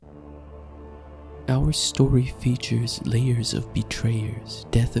Our story features layers of betrayers,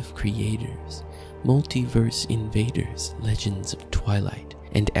 death of creators, multiverse invaders, legends of Twilight,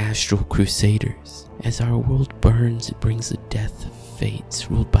 and astral crusaders. As our world burns, it brings the death of fates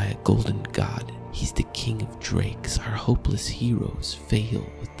ruled by a golden god. He's the king of drakes. Our hopeless heroes fail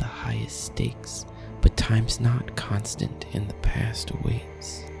with the highest stakes. But time's not constant and the past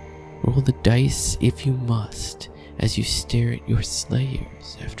awaits. Roll the dice if you must, as you stare at your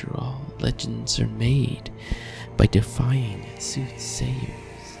slayers. After all, legends are made by defying soothsayers.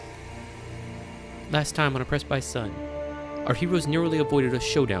 Last time on Oppressed by Sun, our heroes narrowly avoided a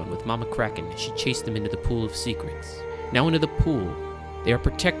showdown with Mama Kraken as she chased them into the Pool of Secrets. Now into the pool, they are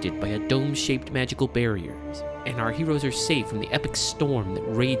protected by a dome-shaped magical barrier, and our heroes are safe from the epic storm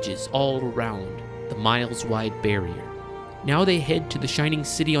that rages all around the miles-wide barrier. Now they head to the shining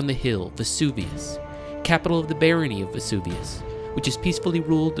city on the hill, Vesuvius, capital of the barony of Vesuvius, which has peacefully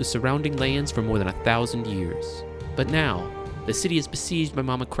ruled the surrounding lands for more than 1,000 years. But now, the city is besieged by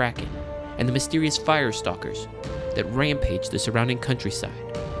Mama Kraken and the mysterious Firestalkers that rampage the surrounding countryside.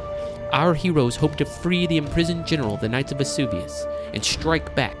 Our heroes hope to free the imprisoned general of the Knights of Vesuvius and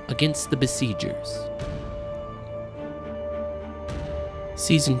strike back against the besiegers.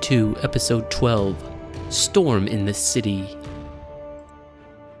 Season 2, Episode 12, Storm in the City.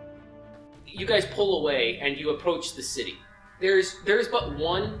 You guys pull away and you approach the city. There's but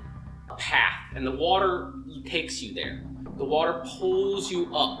one path, and the water takes you there. The water pulls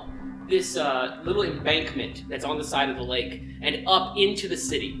you up this little embankment that's on the side of the lake and up into the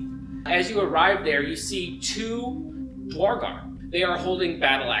city. As you arrive there, you see two Dwargar. They are holding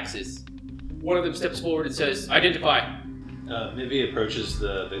battle axes. One of them steps forward and says, "Identify." Mivy approaches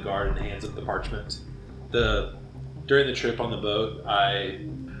the guard and hands up the parchment. During the trip on the boat, I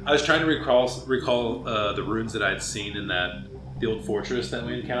was trying to recall the runes that I'd seen in the old fortress that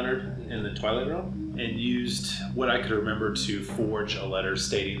we encountered in the Twilight Realm, and used what I could remember to forge a letter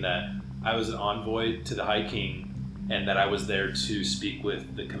stating that I was an envoy to the High King and that I was there to speak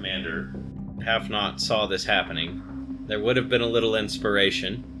with the commander. Half not saw this happening. There would have been a little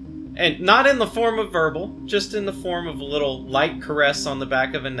inspiration. And not in the form of verbal, just in the form of a little light caress on the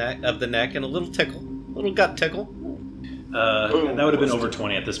back of the neck and a little tickle, a little gut tickle. That would have been over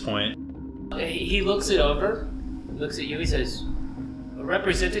 20 at this point. He looks it over, looks at you, he says, "A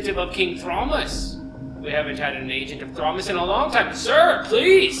representative of King Thromus. We haven't had an agent of Thromus in a long time. Sir,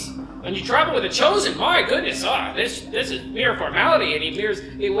 please! And you travel with a chosen, my goodness, this is mere formality," and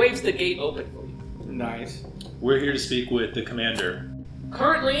he waves the gate open for you. Nice. We're here to speak with the commander.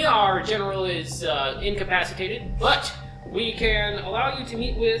 Currently, our general is incapacitated, but we can allow you to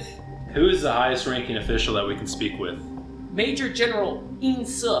meet with Who is the highest ranking official that we can speak with? Major General In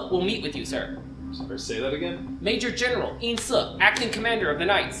Se will meet with you, sir. Sorry, say that again? Major General In Se, acting commander of the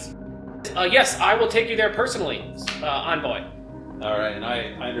Knights. Yes, I will take you there personally, envoy. Alright, and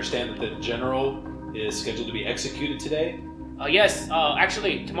I understand that the general is scheduled to be executed today? Yes,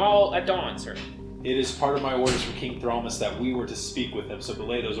 actually, tomorrow at dawn, sir. It is part of my orders for King Thromus that we were to speak with him, so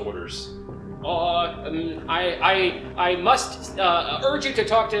belay those orders. I must urge you to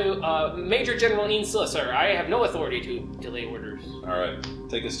talk to Major General In Se, sir. I have no authority to delay orders. Alright,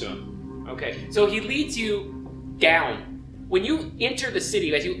 take us to him. Okay, so he leads you down. When you enter the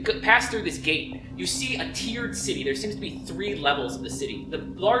city, as you pass through this gate, you see a tiered city. There seems to be 3 levels of the city. The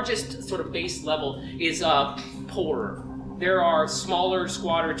largest sort of base level is poorer. There are smaller,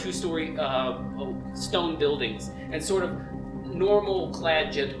 squatter, 2-story stone buildings, and sort of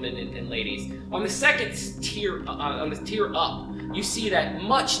normal-clad gentlemen and ladies. On the second tier, on the tier up, you see that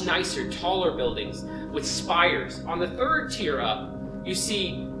much nicer, taller buildings with spires. On the third tier up, you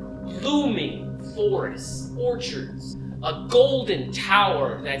see looming forests, orchards, a golden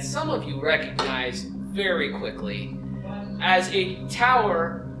tower that some of you recognize very quickly as a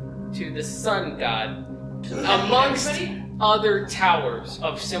tower to the sun god, amongst other towers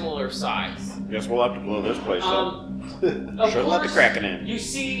of similar size. Guess we'll have to blow this place up. Of Should let the course, Kraken in. You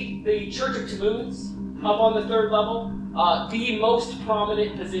see the Church of Tamoons up on the 3rd level, the most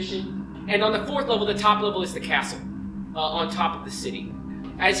prominent position. And on the 4th level, the top level is the castle, on top of the city.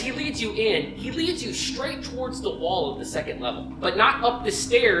 As he leads you in, he leads you straight towards the wall of the 2nd level, but not up the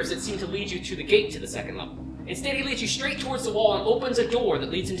stairs that seem to lead you to the gate to the 2nd level. Instead, he leads you straight towards the wall and opens a door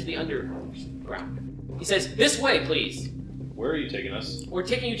that leads into the underground. He says, "This way, please." Where are you taking us? We're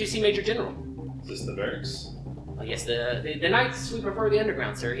taking you to see Major General. Is this the barracks? Yes, the Knights, we prefer the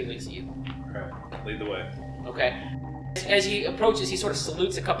underground, sir. He winks at you. Alright, lead the way. Okay. As he approaches, he sort of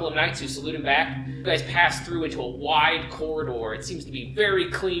salutes a couple of knights who salute him back. You guys pass through into a wide corridor. It seems to be very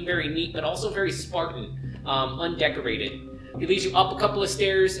clean, very neat, but also very Spartan, undecorated. He leads you up a couple of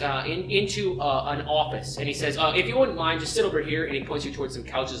stairs into an office, and he says, if you wouldn't mind, just sit over here, and he points you towards some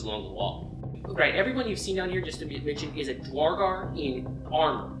couches along the wall. Right, everyone you've seen down here, just to mention, is a Dwargar in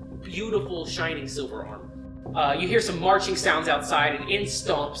armor. Beautiful, shining silver armor. You hear some marching sounds outside, and in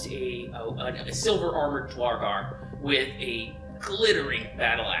stomps a silver armored Dwargar with a glittering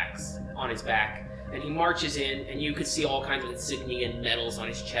battle axe on his back. And he marches in, and you can see all kinds of insignia and medals on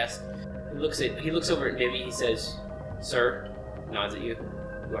his chest. He looks over at Nivi. He says, "Sir," nods at you.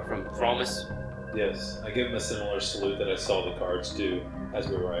 "You are from Thromus?" Yes, I give him a similar salute that I saw the guards do as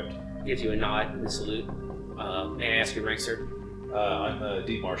we arrived. Gives you a nod and a salute. May I ask your rank, sir? I'm a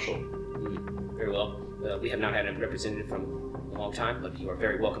Deep Marshal. Very well. We have not had a representative from a long time, but you are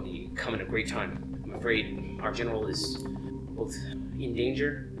very welcome. You come at a great time. I'm afraid our general is both in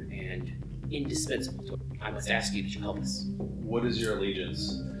danger and indispensable. So I must ask you that you help us. What is your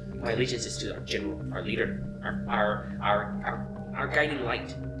allegiance? My allegiance is to our general, our leader, our guiding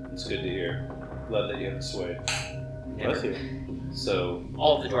light. It's good to hear. Glad that you haven't swayed. Never. Bless you. So,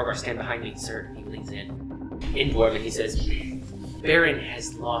 all of the Dwargar stand behind me, sir. He leans in. In Dwarven, he says, "Baron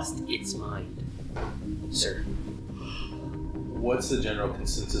has lost its mind, sir." what's the general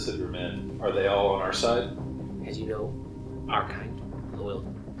consensus of your men? Are they all on our side? As you know, our kind, loyal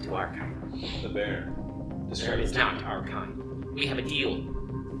to our kind. The Baron. Sir, it is not our kind. We have a deal.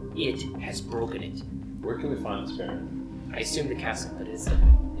 It has broken it. Where can we find this Baron? I assume the castle, but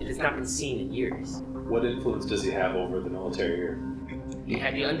it has not been seen in years. What influence does he have over the military here? He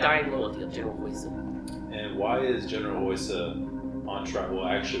had the undying loyalty of General Hoysa. And why is General Hoysa on trial? Well,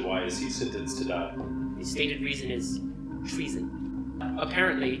 actually, why is he sentenced to die? The stated reason is treason.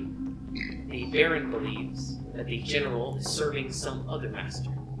 Apparently, the Baron believes that the General is serving some other master.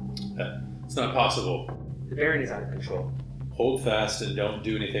 It's not possible. The Baron is out of control. Hold fast and don't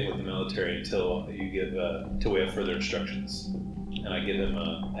do anything with the military until you give till we have further instructions. And I give him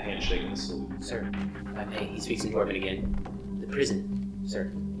a handshake and a salute. Sir, if I may, he speaks in Dwarven again. The prison,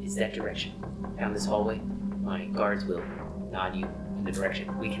 sir, is that direction. Down this hallway, my guards will nod you in the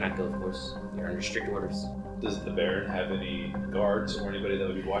direction. We cannot go, of course. We are under strict orders. Does the Baron have any guards or anybody that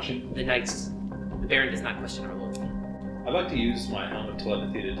would be watching? The knights. The Baron does not question our loyalty. I'd like to use my helmet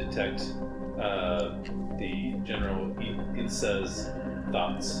telepathy to detect the General Insa's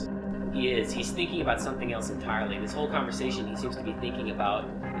thoughts. He is. He's thinking about something else entirely. This whole conversation he seems to be thinking about,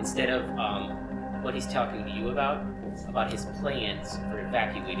 instead of what he's talking to you about his plans for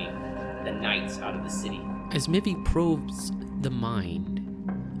evacuating the knights out of the city. As Mivy probes the mind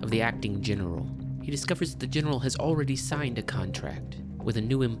of the acting general, he discovers that the general has already signed a contract with a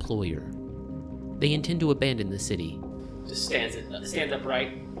new employer. They intend to abandon the city. Just stands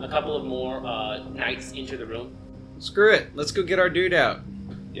upright. A couple of more knights enter the room. Screw it. Let's go get our dude out.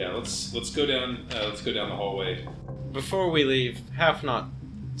 Yeah, let's go down. Let's go down the hallway. Before we leave, Halfnot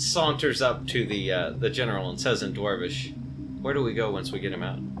saunters up to the general and says in Dwarvish, "Where do we go once we get him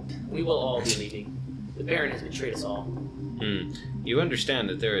out?" We will all be leaving. The Baron has betrayed us all. You understand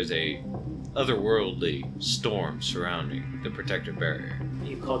that there is a otherworldly storm surrounding the protective barrier.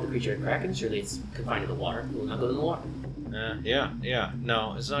 You called the creature a kraken. Surely it's confined to the water. We will not go in the water. Yeah.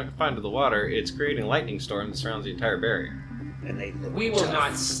 No, it's not confined to the water. It's creating a lightning storm that surrounds the entire barrier. And they look We will tough.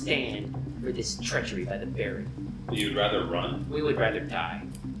 not stand for this treachery by the Baron. You'd rather run? We would rather die.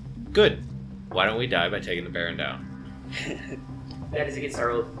 Good. Why don't we die by taking the Baron down? That is against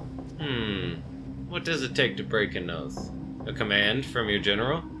our oath. What does it take to break an oath? A command from your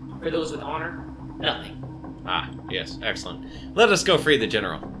general? For those with honor, nothing. Ah, yes, excellent. Let us go free the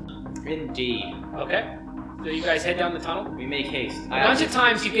general. Indeed. Okay? So you guys head down the tunnel. We make haste. A bunch of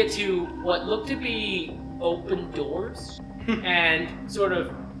times you get to what look to be open doors and sort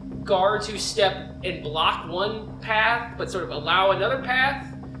of guards who step and block one path but sort of allow another path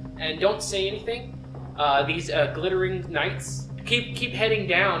and don't say anything. These glittering knights keep heading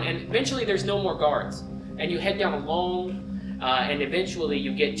down, and eventually there's no more guards. And you head down alone, and eventually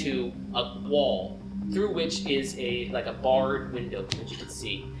you get to a wall through which is a barred window that you can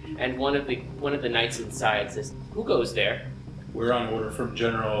see. And one of the knights inside says, "Who goes there?" We're on order from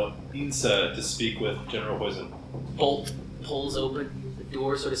General Insa to speak with General Hoysen. Bolt pulls open, the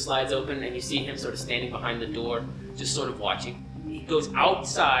door sort of slides open, and you see him sort of standing behind the door, just sort of watching. He goes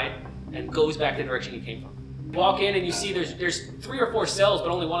outside and goes back the direction you came from. You walk in and you see there's 3 or 4 cells, but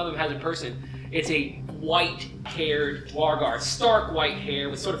only one of them has a person. It's a white-haired Dwargar, stark white hair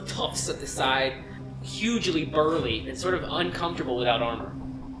with sort of tufts at the side, hugely burly and sort of uncomfortable without armor,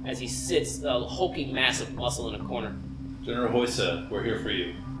 as he sits, a hulking mass of muscle in a corner. General Hoysa, we're here for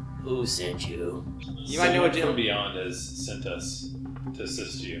you. Who sent you? You might know what Someone from beyond has sent us to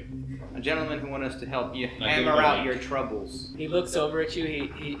assist you. A gentleman who wants us to help you Not hammer good out enough. your troubles. He looks over at you.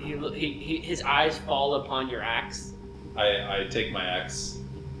 His eyes fall upon your axe. I take my axe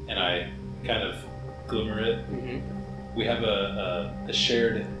and I kind of glimmer it. Mm-hmm. We have a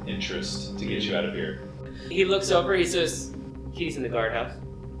shared interest to get you out of here. He looks over. He says, "Keys in the guardhouse."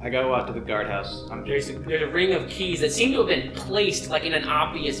 I go out to the guardhouse. There's a ring of keys that seem to have been placed like in an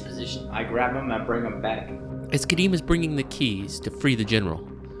obvious position. I grab them and bring them back. As Kadim is bringing the keys to free the general,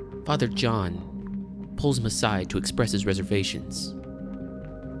 Father John pulls him aside to express his reservations.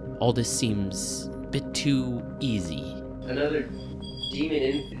 All this seems a bit too easy. Another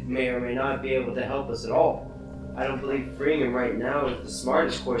demon may or may not be able to help us at all. I don't believe freeing him right now is the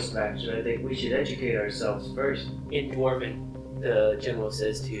smartest course of action. I think we should educate ourselves first. In Dwarven, the general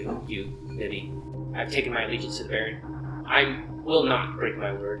says to you, Vivi, "I've taken my allegiance to the Baron. I will not break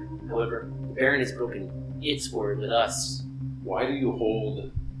my word. However, the Baron has broken its word with us." Why do you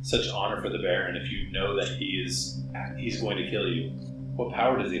hold such honor for the Baron if you know that he's going to kill you? What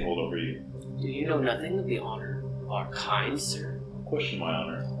power does he hold over you? Do you know nothing of the honor of our kind, sir? Question my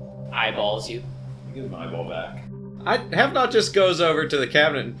honor. Eyeballs you. Give him my eyeball back. Have not just goes over to the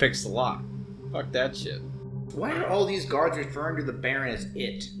cabinet and picks the lock. Fuck that shit. Why are all these guards referring to the Baron as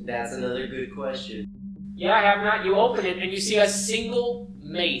it? That's another good question. Yeah, I have not. You open it and you see a single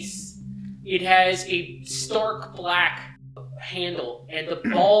mace. It has a stark black handle, and the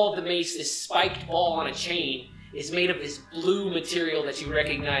ball of the mace, this spiked ball on a chain, is made of this blue material that you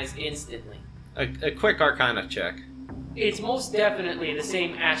recognize instantly. A quick Arcana check. It's most definitely the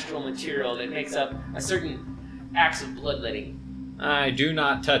same astral material that makes up a certain axe of bloodletting. I do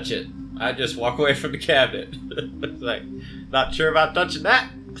not touch it. I just walk away from the cabinet. It's like, not sure about touching that.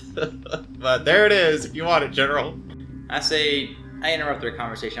 But there it is, if you want it, General. I interrupt their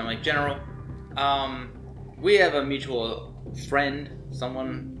conversation. I'm like, General, we have a mutual friend,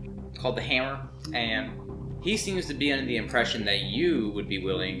 someone called the Hammer, and he seems to be under the impression that you would be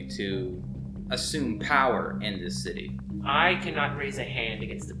willing to assume power in this city. I cannot raise a hand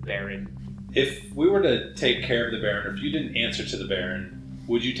against the Baron. If we were to take care of the Baron, or if you didn't answer to the Baron,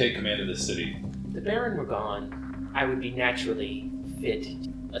 would you take command of this city? If the Baron were gone, I would be naturally fit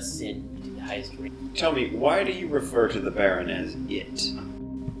to ascend to the highest rank. Tell me, why do you refer to the Baron as it?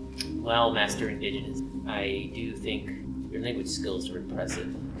 Well, Master Indigenous, I do think your language skills are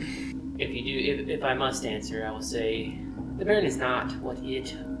impressive. If I must answer, I will say the Baron is not what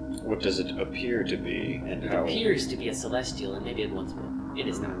it What does it appear to be, and how? appears to be. A celestial, and maybe it once was. It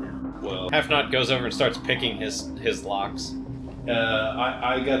is not now. Well, Half-Not goes over and starts picking his locks.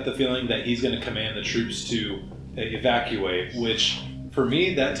 I got the feeling that he's going to command the troops to evacuate, which, for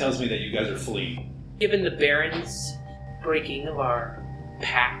me, that tells me that you guys are fleeing. Given the Baron's breaking of our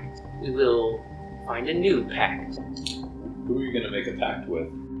pact, we will find a new pact. Who are you going to make a pact with?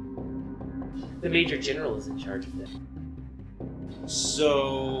 The Major General is in charge of that.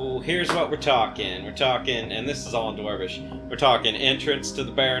 So, here's what we're talking. We're talking, and this is all in Dwarvish, we're talking entrance to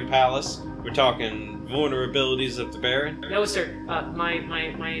the Baron Palace. We're talking vulnerabilities of the Baron. No, sir.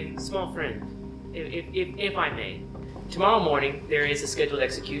 My small friend, if I may. Tomorrow morning, there is a scheduled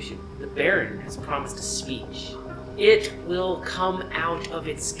execution. The Baron has promised a speech. It will come out of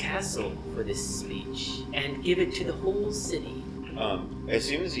its castle for this speech and give it to the whole city. As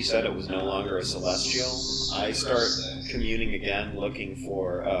soon as he said it was no longer a celestial, I start communing again, looking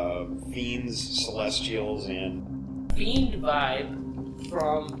for fiends, celestials, and... Fiend vibe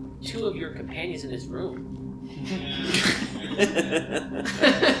from two of your companions in this room.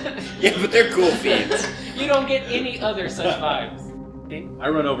 Yeah, but they're cool fiends. You don't get any other such vibes. I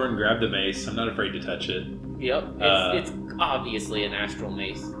run over and grab the mace. I'm not afraid to touch it. Yep, it's obviously an astral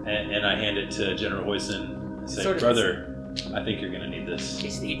mace. And I hand it to General Hoyson and say, Sort of- Brother, I think you're going to need this.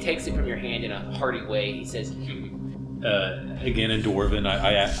 He takes it from your hand in a hearty way. He says, Again in Dwarven,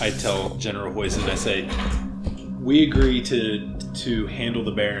 I tell General Hoyson, I say, we agree to handle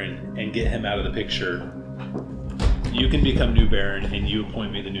the Baron and get him out of the picture. You can become new Baron, and you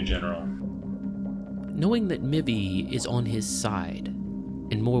appoint me the new General. Knowing that Mivi is on his side,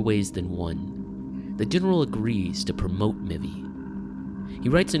 in more ways than one, the general agrees to promote Mivi. He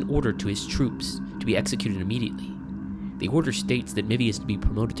writes an order to his troops to be executed immediately. The order states that Mivi is to be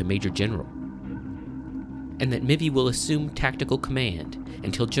promoted to Major General, and that Mivi will assume tactical command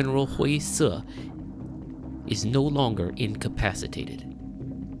until General Hui Se is no longer incapacitated.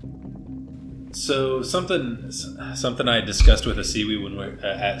 So something I discussed with Asiwi when we're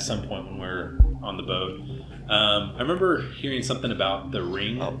at some point when we're on the boat. I remember hearing something about the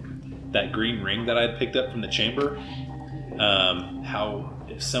ring, that green ring that I had picked up from the chamber. How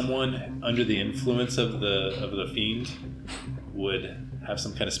if someone under the influence of the fiend would have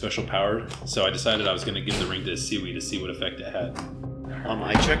some kind of special power. So I decided I was going to give the ring to Siwi to see what effect it had.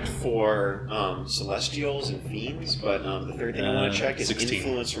 I checked for celestials and fiends, but the third thing I want to check is 16.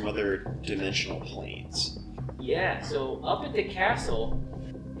 influence from other dimensional planes. Yeah, so up at the castle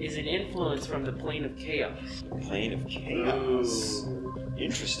is an influence from the plane of chaos. Plane of chaos.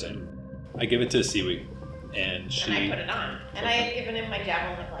 Interesting. I give it to Siwi, and she. And I put it on. And I had given him my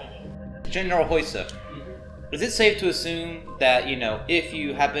javelin of lightning. General Hoysa, is it safe to assume that, if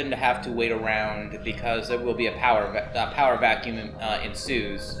you happen to have to wait around because there will be a power vacuum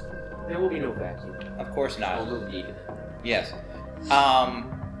ensues? There will be no vacuum. Of course not. Although needed. Yes.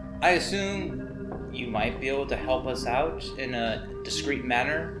 I assume you might be able to help us out in a discreet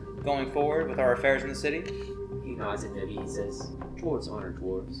manner going forward with our affairs in the city? He nods at Debbie. He says, "Dwarves honor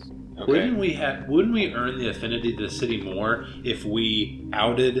dwarves." Okay. Wouldn't we earn the affinity to the city more if we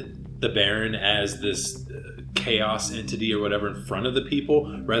outed the Baron as this chaos entity or whatever in front of the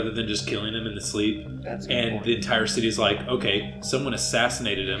people, rather than just killing him in the sleep? That's a good And point. the entire city is like, okay, someone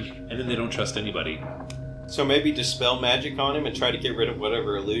assassinated him, and then they don't trust anybody. So maybe dispel magic on him and try to get rid of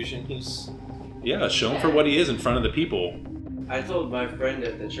whatever illusion he's... Yeah, show him for what he is in front of the people. I told my friend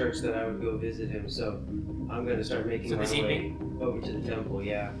at the church that I would go visit him, so I'm gonna start making So my this way evening? over to the temple.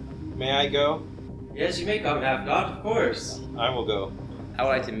 Yeah. May I go? Yes, you may come, half god, of course. I will go. I would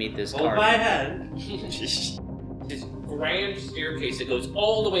like to meet this Hold card. my hand. This grand staircase that goes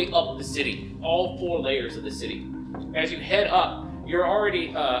all the way up the city, all 4 layers of the city. As you head up, you're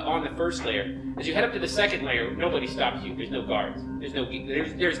already on the first layer. As you head up to the second layer, nobody stops you. There's no guards. There's no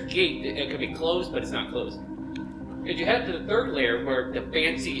there's gate. It could be closed, but it's not closed. As you head up to the third layer, where the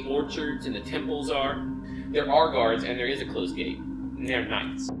fancy orchards and the temples are, there are guards, and there is a closed gate. And they're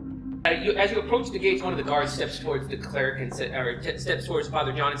knights. As you approach the gates, one of the guards steps towards the cleric and steps towards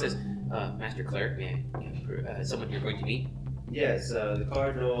Father John and says, "Master Cleric, may I have someone you're going to meet?" Yes, the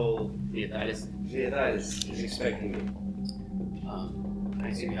Cardinal Leothitis. Leothitis is expecting me. I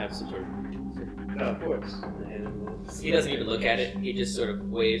assume you have some sort of... No, of course. He doesn't even look at it. He just sort of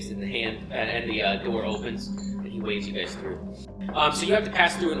waves in the hand, and the door opens, and he waves you guys through. So you have to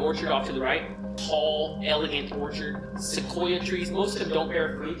pass through an orchard off to the right. Tall, elegant orchard. Sequoia trees. Most of them don't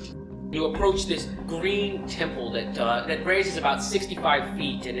bear fruit. You approach this green temple that raises about 65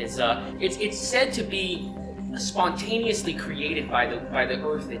 feet, and it's said to be spontaneously created by the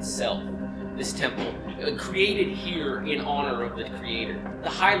earth itself. This temple, created here in honor of the creator. The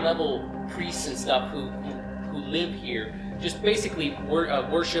high-level priests and stuff who live here just basically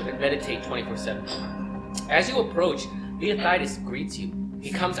worship and meditate 24/7. As you approach, Leothitis greets you. He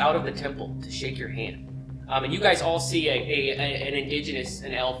comes out of the temple to shake your hand. And you guys all see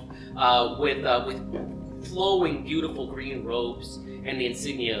an elf with flowing, beautiful green robes and the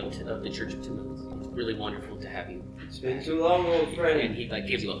insignia of the Church of Tammuz. It's really wonderful to have you. It's been too long, old friend. And he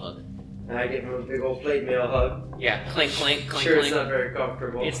gives you a hug. And I give him a big old plate mail hug. Yeah, clank, clank, clank, Sure, clank. it's not very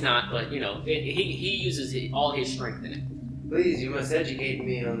comfortable. It's not, but he uses all his strength in it. Please, you must educate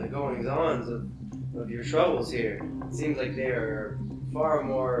me on the goings-ons of your troubles here. It seems like they are far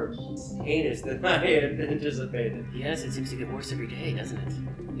more heinous than I had anticipated. Yes, it seems to get worse every day, doesn't it?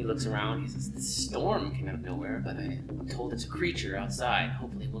 He looks around. He says, "This storm came out of nowhere, but I'm told it's a creature outside.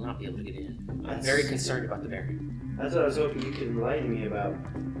 Hopefully, we'll not be able to get in. I'm very concerned about the Baron." That's what I was hoping you could enlighten me about.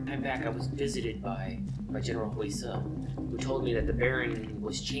 Time back, I was visited by General Hoysa, who told me that the Baron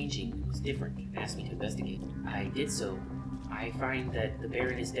was changing and was different, and asked me to investigate. I did so. I find that the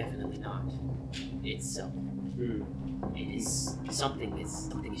Baron is definitely not itself. It is something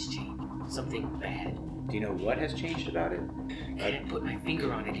has changed. Something bad. Do you know what has changed about it? I can't put my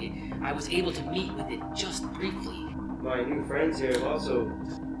finger on it. I was able to meet with it just briefly. My new friends here have also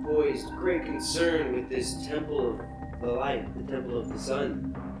voiced great concern with this Temple of the Light, the Temple of the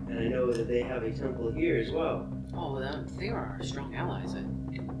Sun. And I know that they have a temple here as well. Oh, they are our strong allies.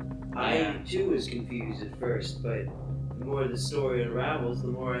 I too was confused at first, but the more the story unravels, the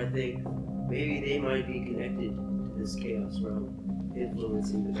more I think maybe they might be connected to this Chaos Realm,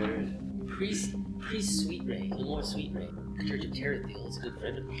 influencing the Baron. Priest Sweetray, Lemore Sweetray, the Church of Terethiel is a good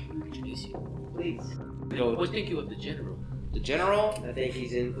friend of mine. I'll introduce you. Please. What think you of the General? The General? I think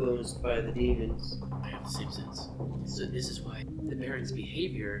he's influenced by the demons. I have the same sense. So this is why the Baron's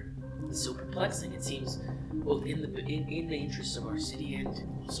behavior is so perplexing. It seems both in the interests of our city and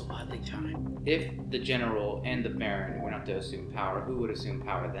also oddly timed. If the General and the Baron were not to assume power, who would assume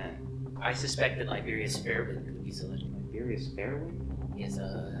power then? I suspect that Liberius Fairwind would be selected. Liberius Fairwind? He is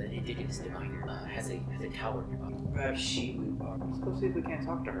an indigenous diviner. Has a tower nearby. Perhaps she would. Let's go see if we can't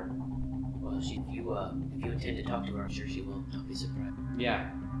talk to her. Well, if you intend to talk to her, I'm sure she will not be surprised. Yeah.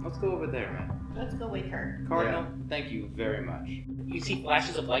 Let's go over there, man. Let's go with her. Cardinal, thank you very much. You see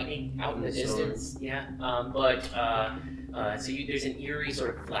flashes of lightning out in the distance. Yeah. There's an eerie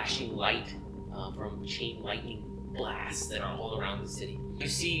sort of flashing light from chain lightning blasts that are all around the city. You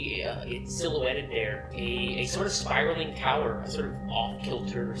see it's silhouetted there, a sort of spiraling tower, a sort of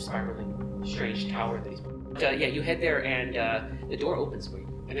off-kilter, spiraling, strange tower that he's... you head there and the door opens for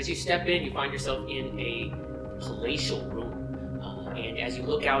you. And as you step in, you find yourself in a palatial room. And as you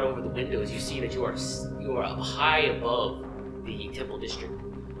look out over the windows, you see that you are up high above the Temple District.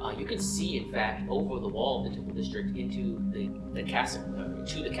 You can see, in fact, over the wall of the Temple District into the castle,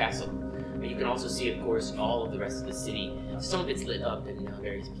 to the castle. And you can also see, of course, all of the rest of the city. Some of it's lit up in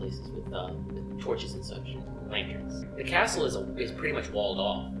various places with torches and such, lanterns. The castle is pretty much walled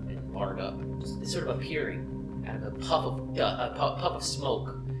off and barred up. It's sort of appearing out of a puff of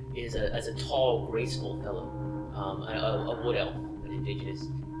smoke is a tall, graceful fellow, a wood elf, an indigenous.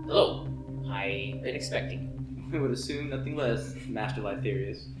 Hello, I've been expecting you. I would assume nothing less, Master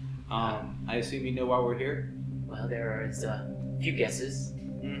Lytherius. I assume you know why we're here? Well, there is a few guesses.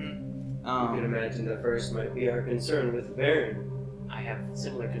 Mm-hmm. You can imagine the first might be our concern with the Baron. I have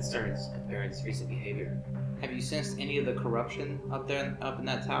similar concerns with Baron's recent behavior. Have you sensed any of the corruption up in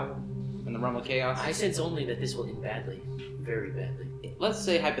that tower? In the realm of chaos? I sense only that this will end badly. Very badly. Let's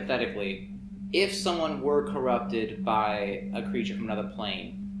say, hypothetically, if someone were corrupted by a creature from another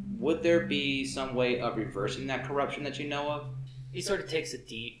plane, would there be some way of reversing that corruption that you know of? He sort of takes a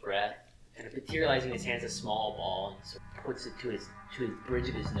deep breath, and materializing in his hands a small ball, and sort of puts it to his bridge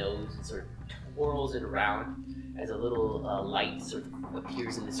of his nose, and sort of twirls it around as a little light sort of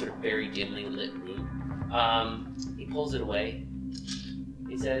appears in this sort of very dimly lit room. He pulls it away.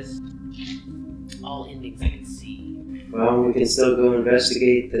 He says, "All endings I can see." Well, we can still go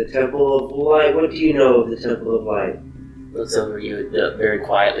investigate the Temple of Light. What do you know of the Temple of Light? Looks over at you very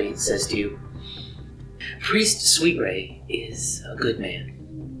quietly and says to you, "Priest Sweetray is a good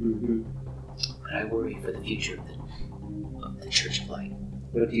man, but I worry for the future of the Church of Light.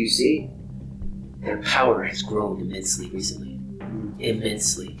 What do you see? Their power has grown immensely recently.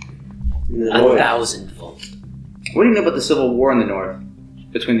 Immensely. In the north. 1,000-fold. What do you know about the civil war in the north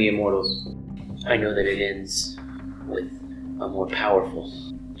between the Immortals? I know that it ends with a more powerful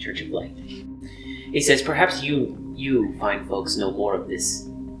Church of Light." He says, "Perhaps you fine folks know more of this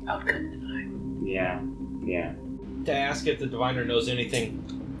outcome than Yeah. To ask if the diviner knows anything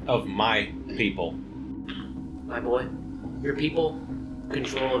of my people. I. My boy, your people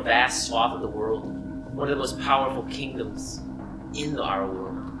control a vast swath of the world, one of the most powerful kingdoms in our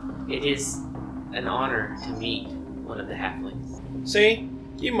world. It is an honor to meet one of the halflings." See?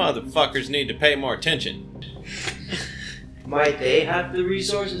 You motherfuckers need to pay more attention. Might they have the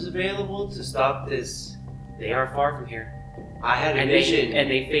resources available to stop this? They are far from here, I had a and vision.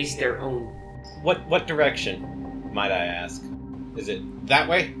 they face their own. What direction, might I ask? Is it that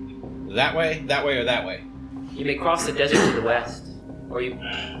way? That way? That way or that way? You may cross the desert to the west, or you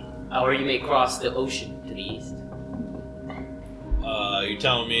may cross the ocean to the east. You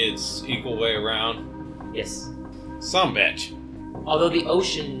telling me it's equal way around? Yes. Some bitch. Although the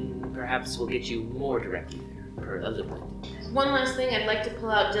ocean perhaps will get you more directly there, for a little bit. One last thing, I'd like to pull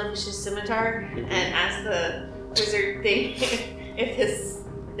out Dilvish's scimitar and ask the wizard thing if this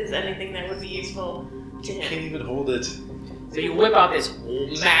is anything that would be useful to Can't him. even hold it. So you whip out this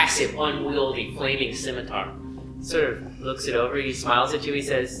massive, unwieldy, flaming scimitar. Sort of looks it over, he smiles at you, he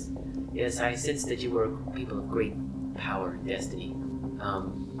says, "Yes, I sense that you were people of great power and destiny.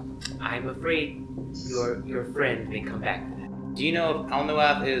 I'm afraid your friend may come back for that." Do you know if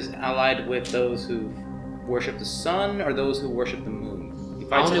Alnoath is allied with those who worship the sun or those who worship the moon? He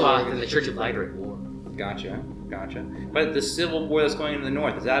fights Alnuath over- and the Church of Light are at war. Gotcha. But the civil war that's going on in the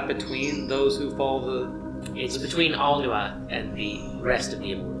north, is that between those who follow the... It's between Alnuath and the rest of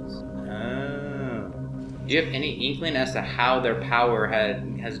the Immortals. Oh. Do you have any inkling as to how their power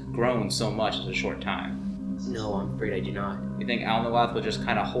has grown so much in a short time? No, I'm afraid I do not. You think Alnoath was just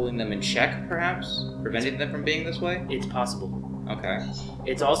kind of holding them in check, perhaps? Preventing them from being this way? It's possible. Okay.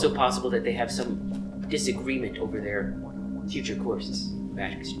 It's also possible that they have some disagreement over their future courses of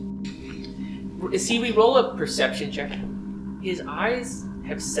action. See, we roll a perception check. His eyes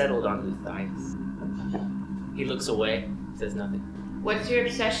have settled on Luthias. He looks away, says nothing. What's your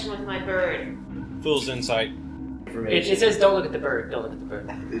obsession with my bird? Fool's insight. It says, "Don't look at the bird. Don't look at the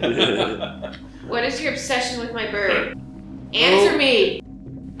bird." What is your obsession with my bird? Answer me!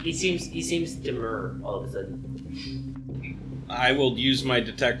 He seems demure all of a sudden. I will use my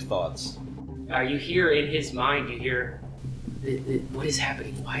detect thoughts. You hear in his mind, you hear, what is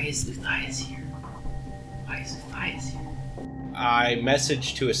happening? Why is Luthias here? Why is Luthias here? I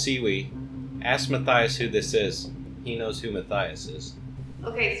message to Asiwi. Ask Matthias who this is. He knows who Matthias is.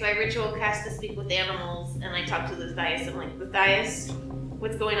 Okay, so I ritual cast to speak with animals, and I talk to Matthias. I'm like, Matthias,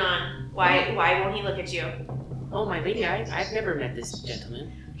 what's going on? Why won't he look at you? Oh, my lady, I've never met this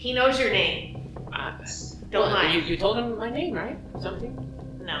gentleman. He knows your name. Don't lie. You told him my name, right? Something?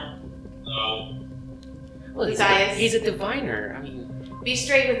 No. No. Well, Matthias. he's a diviner. I mean, Be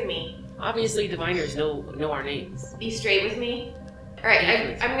straight with me. obviously diviners know our names. Be straight with me.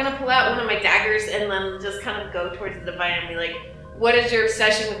 Alright, I'm gonna pull out one of my daggers and then just kind of go towards the diviner and be like, what is your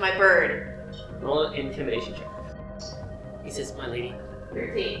obsession with my bird? Roll an intimidation check. He says, my lady,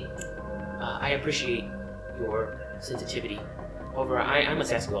 13. I appreciate your sensitivity. However, I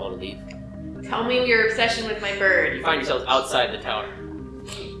must ask you all to leave. Tell me your obsession with my bird. You find yourselves outside the tower.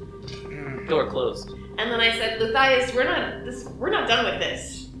 Door closed. And then I said, Matthias, we're not done with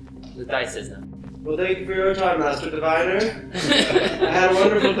this. Matthias says nothing. Well, thank you for your time, Master Diviner. I had a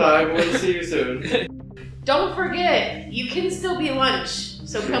wonderful time. We'll see you soon. Don't forget, you can still be lunch,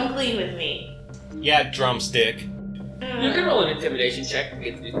 so come clean with me. Yeah, drumstick. You can roll an intimidation check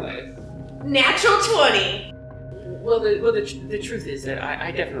against Matthias. Natural 20. Well, the truth is that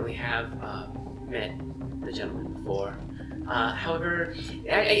I definitely have met the gentleman before. However,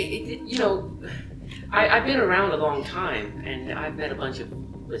 I've been around a long time, and I've met a bunch of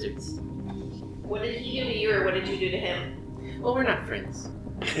wizards. What did he do to you, or what did you do to him? Well, we're not friends.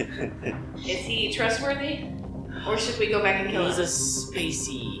 Is he trustworthy? Or should we go back and kill He's a him?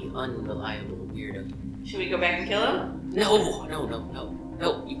 spacey, unreliable weirdo. Should we go back and kill him?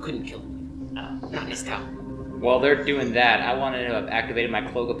 No, you couldn't kill him. Not in this tower. While they're doing that, I wanted to have activated my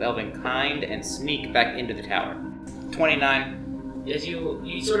Cloak of Elven Kind and sneak back into the tower. 29. As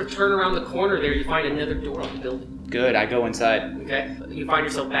you sort of turn around the corner there, you find another door on the building. Good, I go inside. Okay? You find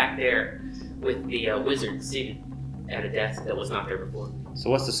yourself back there with the wizard seated at a desk that was not there before. So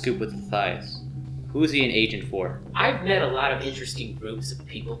what's the scoop with Matthias? Who is he an agent for? I've met a lot of interesting groups of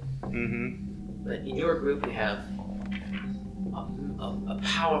people, Mm-hmm. but in your group you have a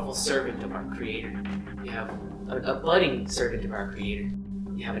powerful servant of our Creator. You have a budding servant of our Creator.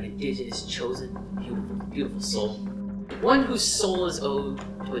 You have an indigenous, chosen, beautiful soul. One whose soul is owed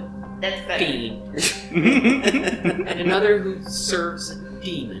to a That's better. fiend, and another who serves a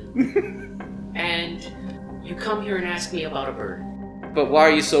demon. And you come here and ask me about a bird. But why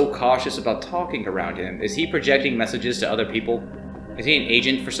are you so cautious about talking around him? Is he projecting messages to other people? Is he an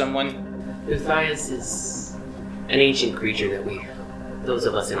agent for someone? Matthias is an ancient creature that those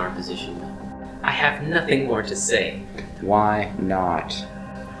of us in our position know. I have nothing more to say. Why not?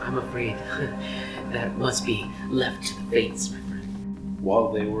 I'm afraid that must be left to the fates, my friend.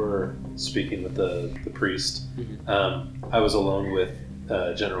 While they were speaking with the priest, I was alone with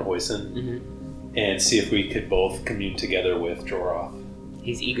General Hoyson and see if we could both commune together with Joroth.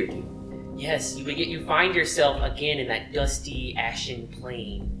 He's eager to. Yes, you find yourself again in that dusty, ashen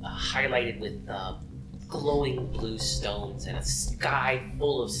plain, highlighted with glowing blue stones and a sky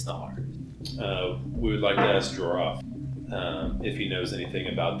full of stars. We would like to ask Joroth if he knows anything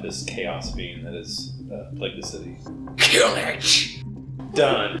about this chaos being that has plagued the city. Kill it!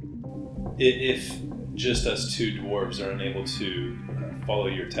 Done. If just us two dwarves are unable to follow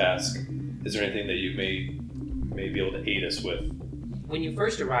your task, is there anything that you may be able to aid us with? When you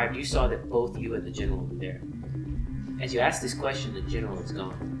first arrived, you saw that both you and the general were there. As you asked this question, the general is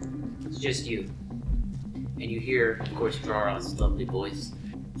gone. It's just you. And you hear, of course, Joroth's lovely voice.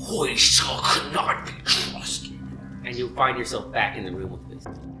 Hoysel cannot be trusted. And you find yourself back in the room with this.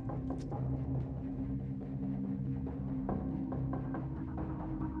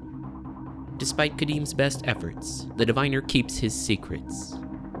 Despite Kadim's best efforts, the diviner keeps his secrets.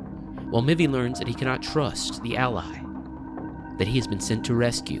 While Mivy learns that he cannot trust the ally that he has been sent to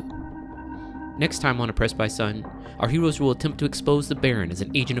rescue. Next time on Oppressed by Sun, our heroes will attempt to expose the Baron as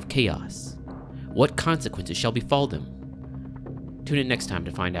an agent of chaos. What consequences shall befall them? Tune in next time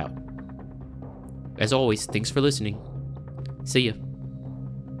to find out. As always, thanks for listening. See ya.